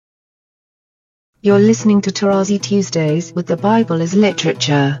You're listening to Tarazi Tuesdays with the Bible as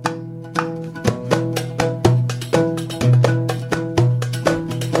Literature.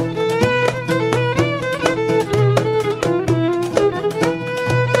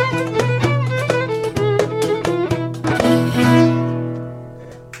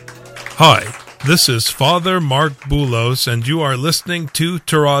 Hi, this is Father Mark Boulos, and you are listening to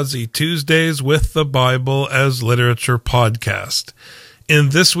Tarazi Tuesdays with the Bible as Literature podcast. In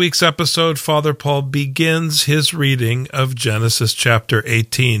this week's episode, Father Paul begins his reading of Genesis chapter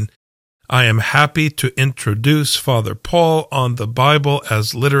 18. I am happy to introduce Father Paul on the Bible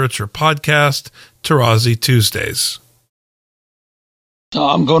as Literature podcast, Tarazi Tuesdays.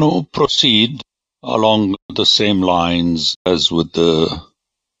 I'm going to proceed along the same lines as with the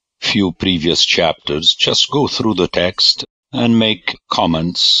few previous chapters. Just go through the text and make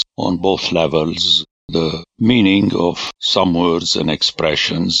comments on both levels, the meaning of some words and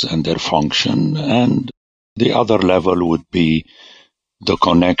expressions and their function, and the other level would be the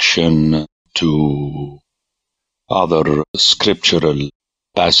connection to other scriptural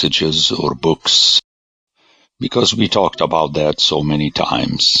passages or books, because we talked about that so many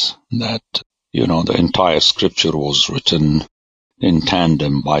times, that, the entire scripture was written in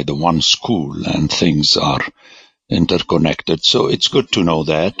tandem by the one school, and things are interconnected. So it's good to know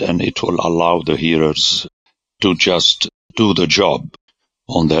that, and it will allow the hearers to just do the job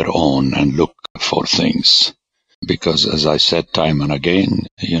on their own and look for things. Because as I said time and again,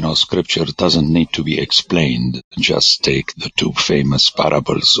 scripture doesn't need to be explained. Just take the two famous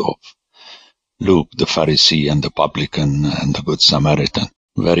parables of Luke, the Pharisee, and the publican, and the Good Samaritan.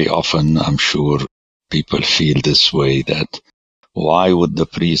 Very often, I'm sure people feel this way, that why would the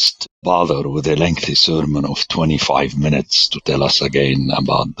priest bother with a lengthy sermon of 25 minutes to tell us again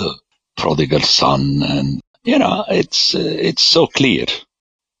about the prodigal son? And, it's so clear.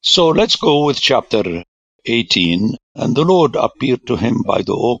 So let's go with chapter 18. And the Lord appeared to him by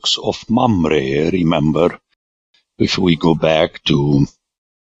the oaks of Mamre. Remember, if we go back to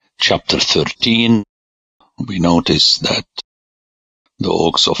chapter 13, we notice that the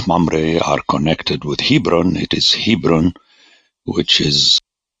oaks of Mamre are connected with Hebron. It is Hebron which is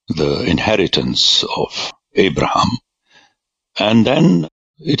the inheritance of Abraham. And then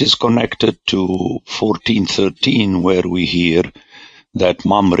it is connected to 14:13, where we hear that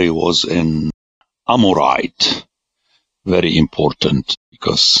Mamre was an Amorite. Very important,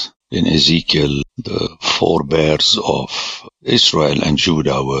 because in Ezekiel, the forebears of Israel and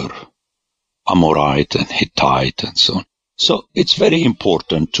Judah were Amorite and Hittite and so on. So it's very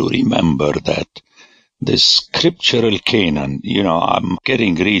important to remember that this scriptural Canaan, I'm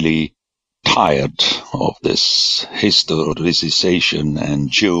getting really tired of this historicization and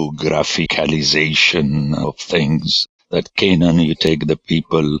geographicalization of things. That Canaan, you take the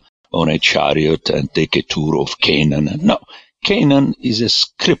people on a chariot and take a tour of Canaan. No, Canaan is a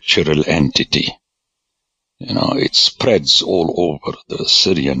scriptural entity. It spreads all over the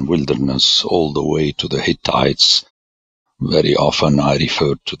Syrian wilderness, all the way to the Hittites. Very often I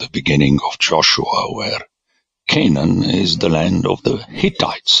refer to the beginning of Joshua, where Canaan is the land of the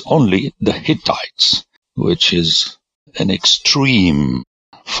Hittites, only the Hittites, which is an extreme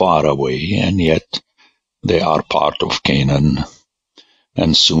far away, and yet they are part of Canaan.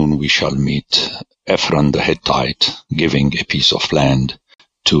 And soon we shall meet Ephron the Hittite giving a piece of land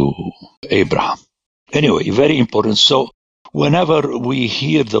to Abraham. Anyway, very important. So whenever we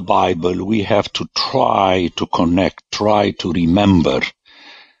hear the Bible, we have to try to connect, try to remember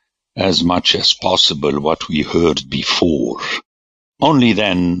as much as possible what we heard before. Only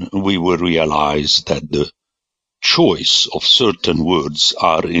then we will realize that the choice of certain words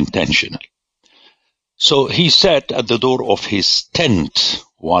are intentional. So he sat at the door of his tent.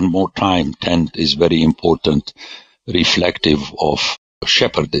 One more time, tent is very important, reflective of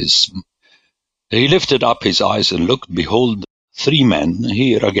shepherdism. He lifted up his eyes and looked, behold, 3 men.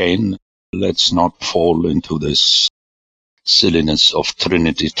 Here again, let's not fall into this silliness of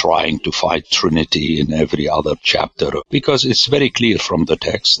Trinity, trying to fight Trinity in every other chapter, because it's very clear from the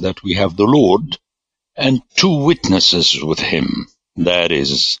text that we have the Lord and 2 witnesses with him. That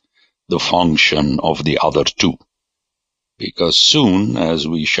is the function of the other 2. Because soon, as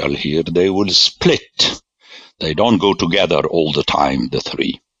we shall hear, they will split. They don't go together all the time, the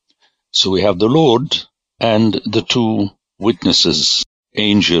 3. So we have the Lord and the 2 witnesses,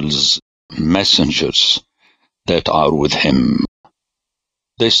 angels, messengers that are with him.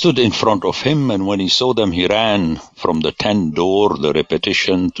 They stood in front of him, and when he saw them, he ran from the tent door, the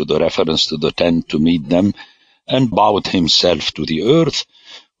repetition to the reference to the tent, to meet them, and bowed himself to the earth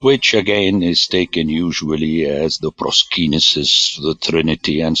which again is taken usually as the proskinesis, the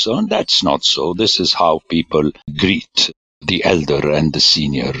Trinity, and so on. That's not so. This is how people greet the elder and the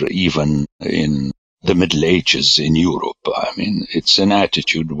senior, even in the Middle Ages in Europe. I mean, it's an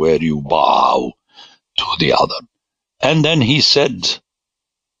attitude where you bow to the other. And then he said,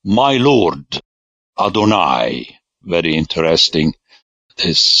 "My Lord, Adonai." Very interesting,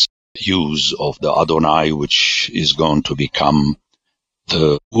 this use of the Adonai, which is going to become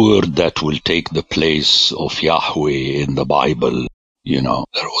the word that will take the place of Yahweh in the Bible. You know,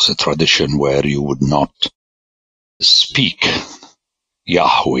 there was a tradition where you would not speak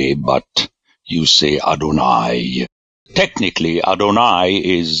Yahweh, but you say Adonai. Technically, Adonai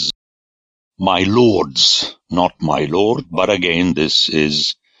is my Lord's, not my Lord, but again, this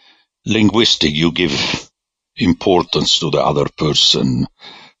is linguistic. You give importance to the other person,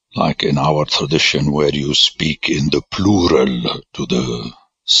 like in our tradition where you speak in the plural to the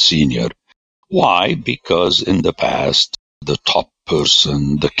senior. Why? Because in the past, the top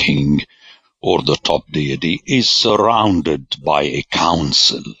person, the king, or the top deity is surrounded by a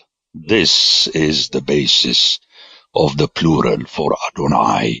council. This is the basis of the plural for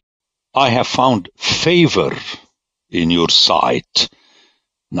Adonai. I have found favor in your sight.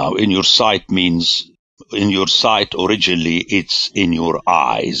 Now, in your sight means, in your sight originally it's in your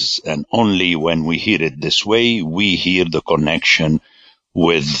eyes, and only when we hear it this way, we hear the connection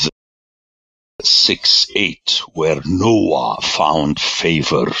with 6:8, where Noah found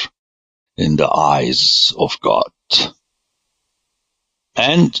favor in the eyes of God.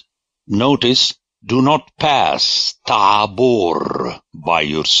 And notice, do not pass ta'abor by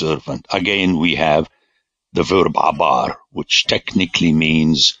your servant. Again, we have the verb abar, which technically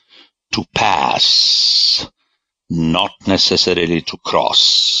means to pass, not necessarily to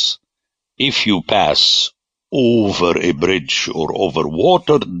cross. If you pass over a bridge or over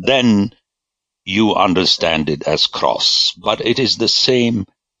water, then you understand it as cross. But it is the same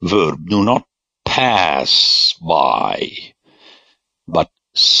verb. Do not pass by, but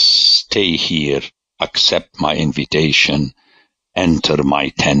stay here, accept my invitation, enter my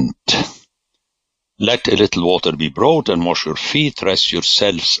tent. Let a little water be brought and wash your feet, rest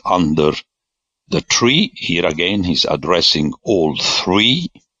yourselves under the tree. Here again, he's addressing all three.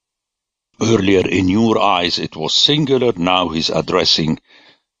 Earlier in your eyes it was singular, now he's addressing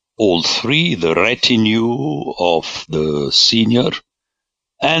all three, the retinue of the senior.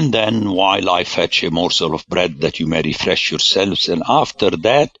 And then, while I fetch a morsel of bread that you may refresh yourselves, and after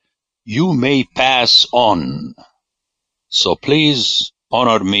that you may pass on. So please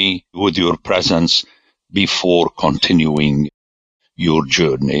honor me with your presence before continuing your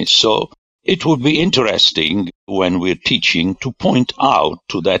journey. So it would be interesting when we're teaching to point out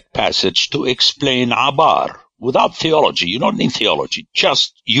to that passage to explain abar without theology. You don't need theology.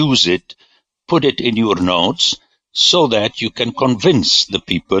 Just use it, put it in your notes so that you can convince the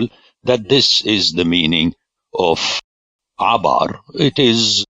people that this is the meaning of abar. It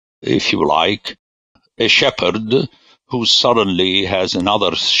is, if you like, a shepherd who suddenly has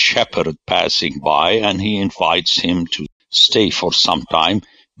another shepherd passing by, and he invites him to stay for some time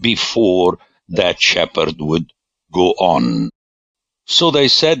before that shepherd would go on. So they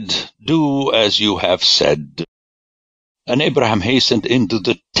said, "Do as you have said." And Abraham hastened into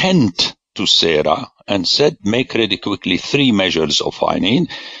the tent to Sarah and said, "Make ready quickly 3 measures of fine,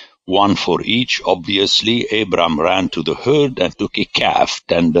 one for each." Obviously, Abraham ran to the herd and took a calf,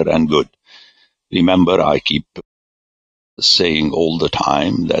 tender and good. Remember, I keep saying all the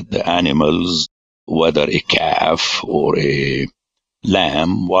time that the animals, whether a calf or a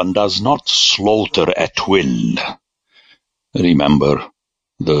lamb, one does not slaughter at will. Remember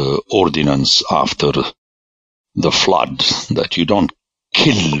the ordinance after the flood, that you don't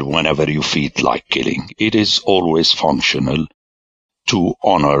kill whenever you feel like killing. It is always functional to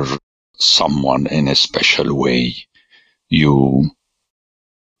honor someone in a special way. You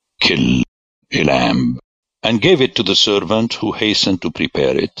kill a lamb and gave it to the servant who hastened to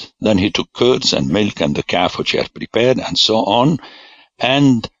prepare it. Then he took curds and milk and the calf which he had prepared, and so on.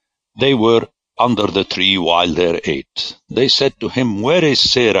 And they were under the tree while they ate. They said to him, "Where is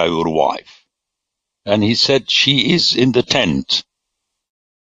Sarah, your wife?" And he said, "She is in the tent."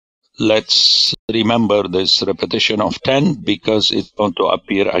 Let's remember this repetition of tent because it's going to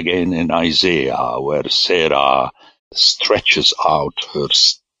appear again in Isaiah, where Sarah stretches out her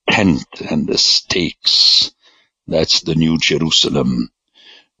tent and the stakes. That's the New Jerusalem,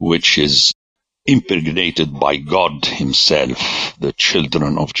 which is impregnated by God himself. The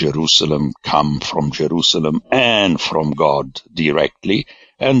children of Jerusalem come from Jerusalem and from God directly.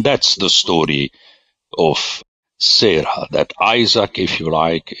 And that's the story of Sarah, that Isaac, if you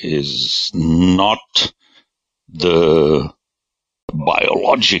like, is not the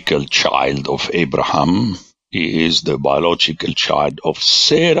biological child of Abraham. He is the biological child of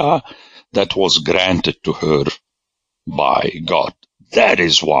Sarah that was granted to her by God. That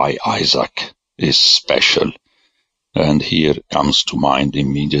is why Isaac is special. And here comes to mind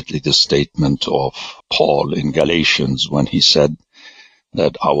immediately the statement of Paul in Galatians when he said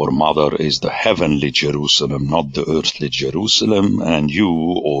that our mother is the heavenly Jerusalem, not the earthly Jerusalem, and you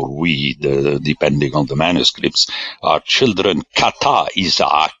or we, depending on the manuscripts, are children kata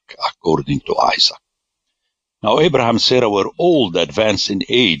Isaac, according to Isaac. Now Abraham and Sarah were old, advanced in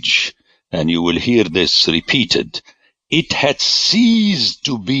age, and you will hear this repeated. It had ceased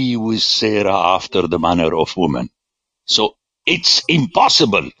to be with Sarah after the manner of woman. So it's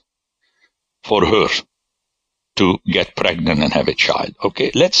impossible for her to get pregnant and have a child.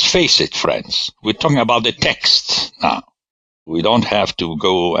 Okay, let's face it, friends. We're talking about the text now. We don't have to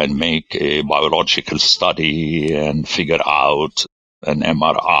go and make a biological study and figure out an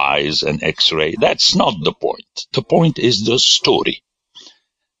MRIs and X-ray. That's not the point. The point is the story.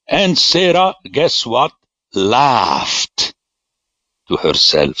 And Sarah, guess what? Laughed to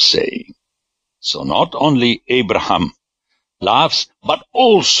herself, saying. So not only Abraham laughs, but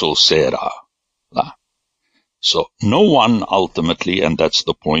also Sarah laughs. So no one ultimately, and that's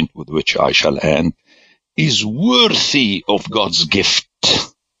the point with which I shall end, is worthy of God's gift.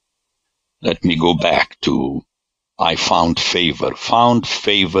 Let me go back to I found favor. Found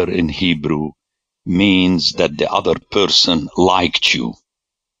favor in Hebrew means that the other person liked you.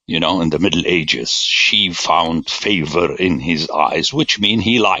 You know, in the Middle Ages, she found favor in his eyes, which means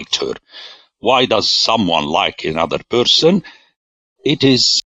he liked her. Why does someone like another person? It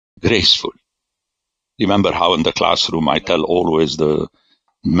is graceful. Remember how in the classroom I tell always the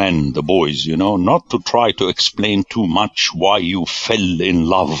men, the boys, you know, not to try to explain too much why you fell in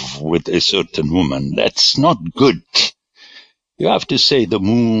love with a certain woman. That's not good. You have to say the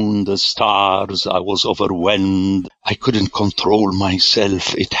moon, the stars, I was overwhelmed, I couldn't control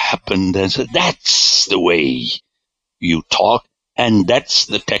myself, it happened. And so that's the way you talk, and that's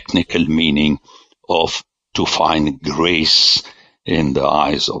the technical meaning of to find grace in the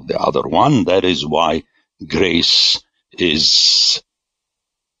eyes of the other one. That is why grace is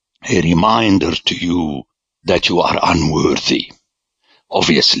a reminder to you that you are unworthy.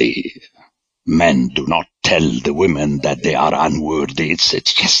 Obviously, men do not tell the women that they are unworthy.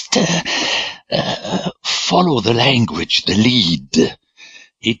 It's just follow the language, the lead.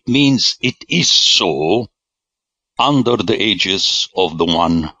 It means it is so under the aegis of the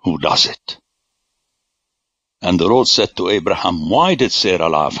one who does it. And the Lord said to Abraham, why did Sarah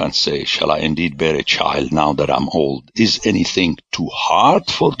laugh and say, shall I indeed bear a child now that I'm old? Is anything too hard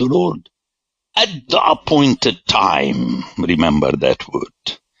for the Lord? At the appointed time, remember that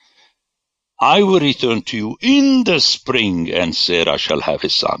word. I will return to you in the spring, and Sarah shall have a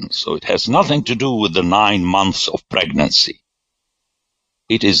son. So it has nothing to do with the 9 months of pregnancy.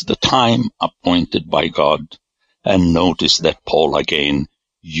 It is the time appointed by God. And notice that Paul again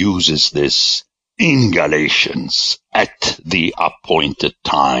uses this in Galatians, at the appointed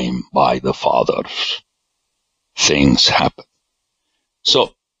time by the Father. Things happen.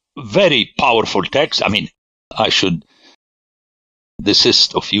 So, very powerful text. I mean, I should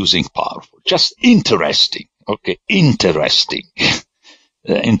desist of using powerful. Just interesting. Okay, interesting.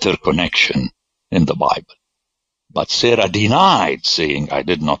 The interconnection in the Bible. But Sarah denied, saying, I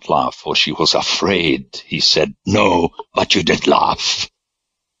did not laugh, for she was afraid. He said, no, but you did laugh.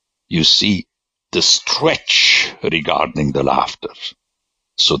 You see the stretch regarding the laughter,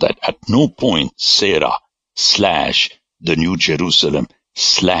 so that at no point Sarah / the New Jerusalem /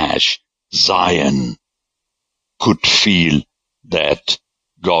 Zion could feel that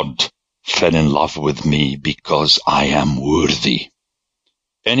God fell in love with me because I am worthy.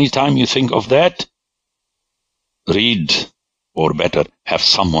 Anytime you think of that, read, or better, have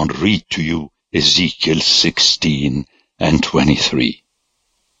someone read to you Ezekiel 16 and 23.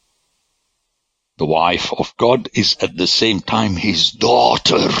 The wife of God is at the same time his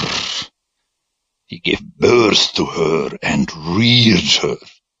daughter. He gave birth to her and reared her.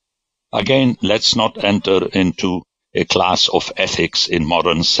 Again, let's not enter into a class of ethics in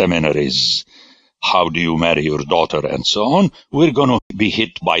modern seminaries. How do you marry your daughter and so on? We're going to be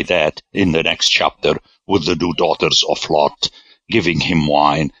hit by that in the next chapter with the 2 daughters of Lot, giving him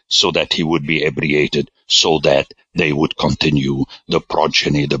wine so that he would be inebriated, so that they would continue the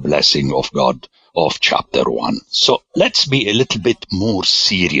progeny, the blessing of God of chapter 1. So let's be a little bit more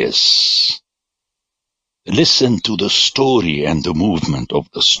serious. Listen to the story and the movement of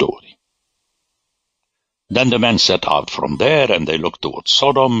the story. Then the men set out from there, and they looked towards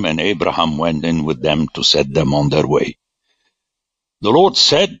Sodom, and Abraham went in with them to set them on their way. The Lord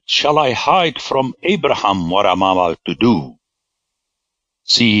said, "Shall I hide from Abraham what I am about to do?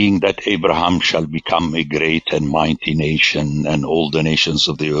 Seeing that Abraham shall become a great and mighty nation, and all the nations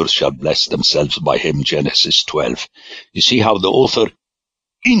of the earth shall bless themselves by him." Genesis 12. You see how the author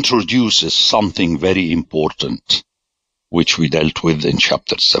introduces something very important, which we dealt with in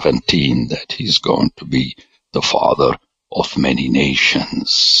chapter 17, that he's going to be the father of many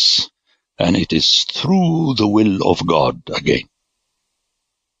nations. And it is through the will of God again.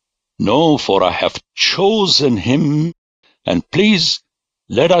 "No, for I have chosen him," and please,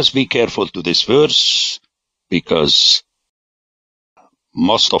 let us be careful to this verse, because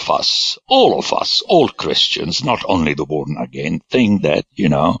most of us, all Christians, not only the born again, think that,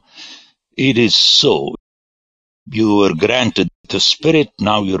 it is so. You were granted the Spirit,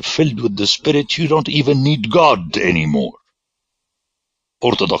 now you're filled with the Spirit, you don't even need God anymore.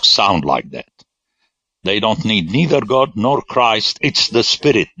 Orthodox sound like that. They don't need neither God nor Christ, it's the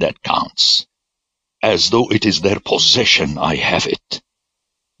Spirit that counts. As though it is their possession, I have it.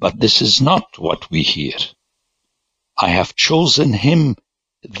 But this is not what we hear. "I have chosen him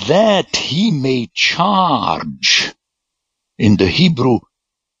that he may charge." In the Hebrew,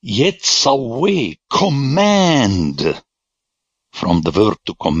 yetzaweh, command, from the verb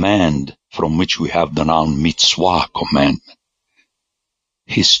to command, from which we have the noun mitzvah, commandment.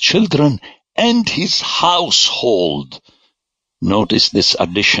 "His children and his household." Notice this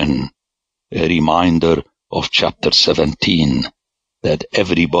addition, a reminder of chapter 17, that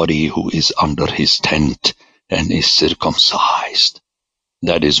everybody who is under his tent and is circumcised.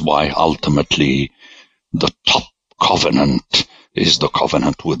 That is why ultimately the top covenant is the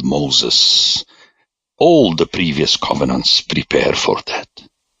covenant with Moses. All the previous covenants prepare for that.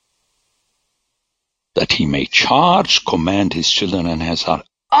 "That he may charge, command his children and his heart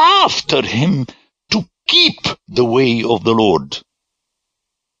after him to keep the way of the Lord."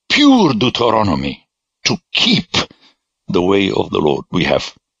 Pure Deuteronomy, to keep the way of the Lord. We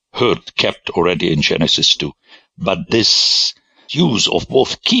have heard kept already in Genesis 2. But this use of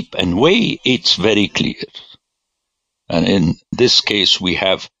both keep and way, it's very clear. And in this case, we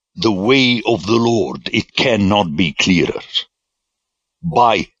have the way of the Lord. It cannot be clearer.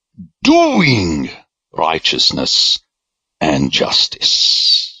 By doing righteousness and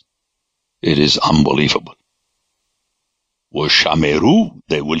justice. It is unbelievable. Washameru,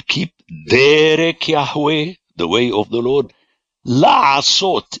 they will keep derek Yahweh, the way of the Lord,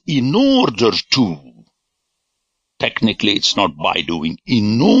 la'asot, in order to. Technically, it's not by doing,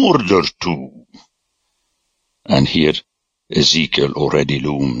 in order to. And here, Ezekiel already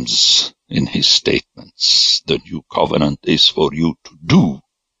looms in his statements. The new covenant is for you to do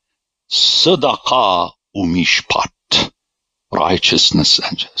tzedakah umishpat, righteousness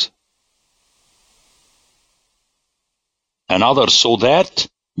and justice. Another, so that,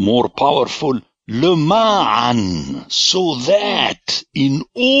 more powerful, lema'an, so that, in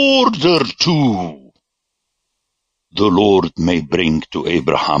order to, the Lord may bring to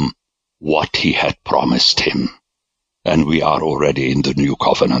Abraham what he had promised him. And we are already in the new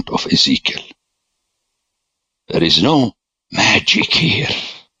covenant of Ezekiel. There is no magic here.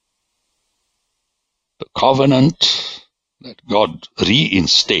 The covenant that God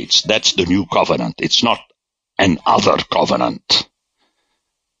reinstates, that's the new covenant. It's not an other covenant.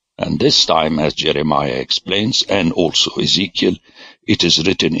 And this time, as Jeremiah explains, and also Ezekiel, it is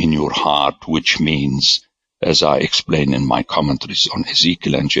written in your heart, which means, as I explain in my commentaries on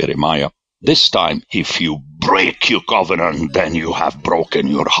Ezekiel and Jeremiah, this time, if you break your covenant, then you have broken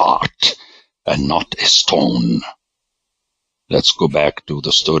your heart, and not a stone. Let's go back to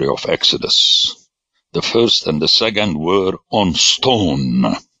the story of Exodus. The first and the second were on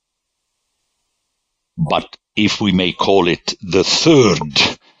stone. But if we may call it the third,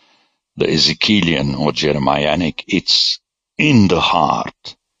 the Ezekielian or Jeremianic, it's in the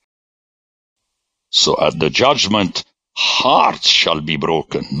heart. So at the judgment, hearts shall be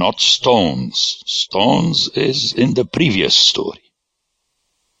broken, not stones. Stones is in the previous story.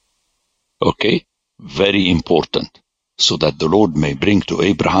 Okay? Very important. So that the Lord may bring to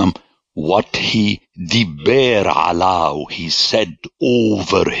Abraham what he diber alau, he said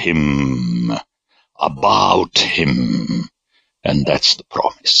over him, about him. And that's the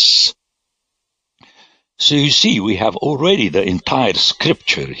promise. So you see, we have already the entire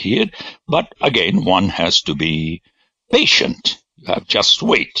scripture here, but again, one has to be patient. You have just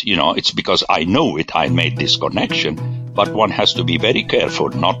wait. It's because I know it, I made this connection, but one has to be very careful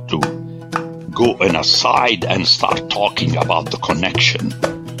not to go on a side and start talking about the connection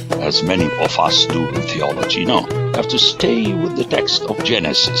as many of us do in theology. No, you have to stay with the text of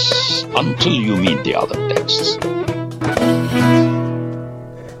Genesis until you meet the other texts.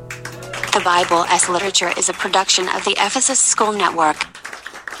 The Bible as Literature is a production of the Ephesus School Network.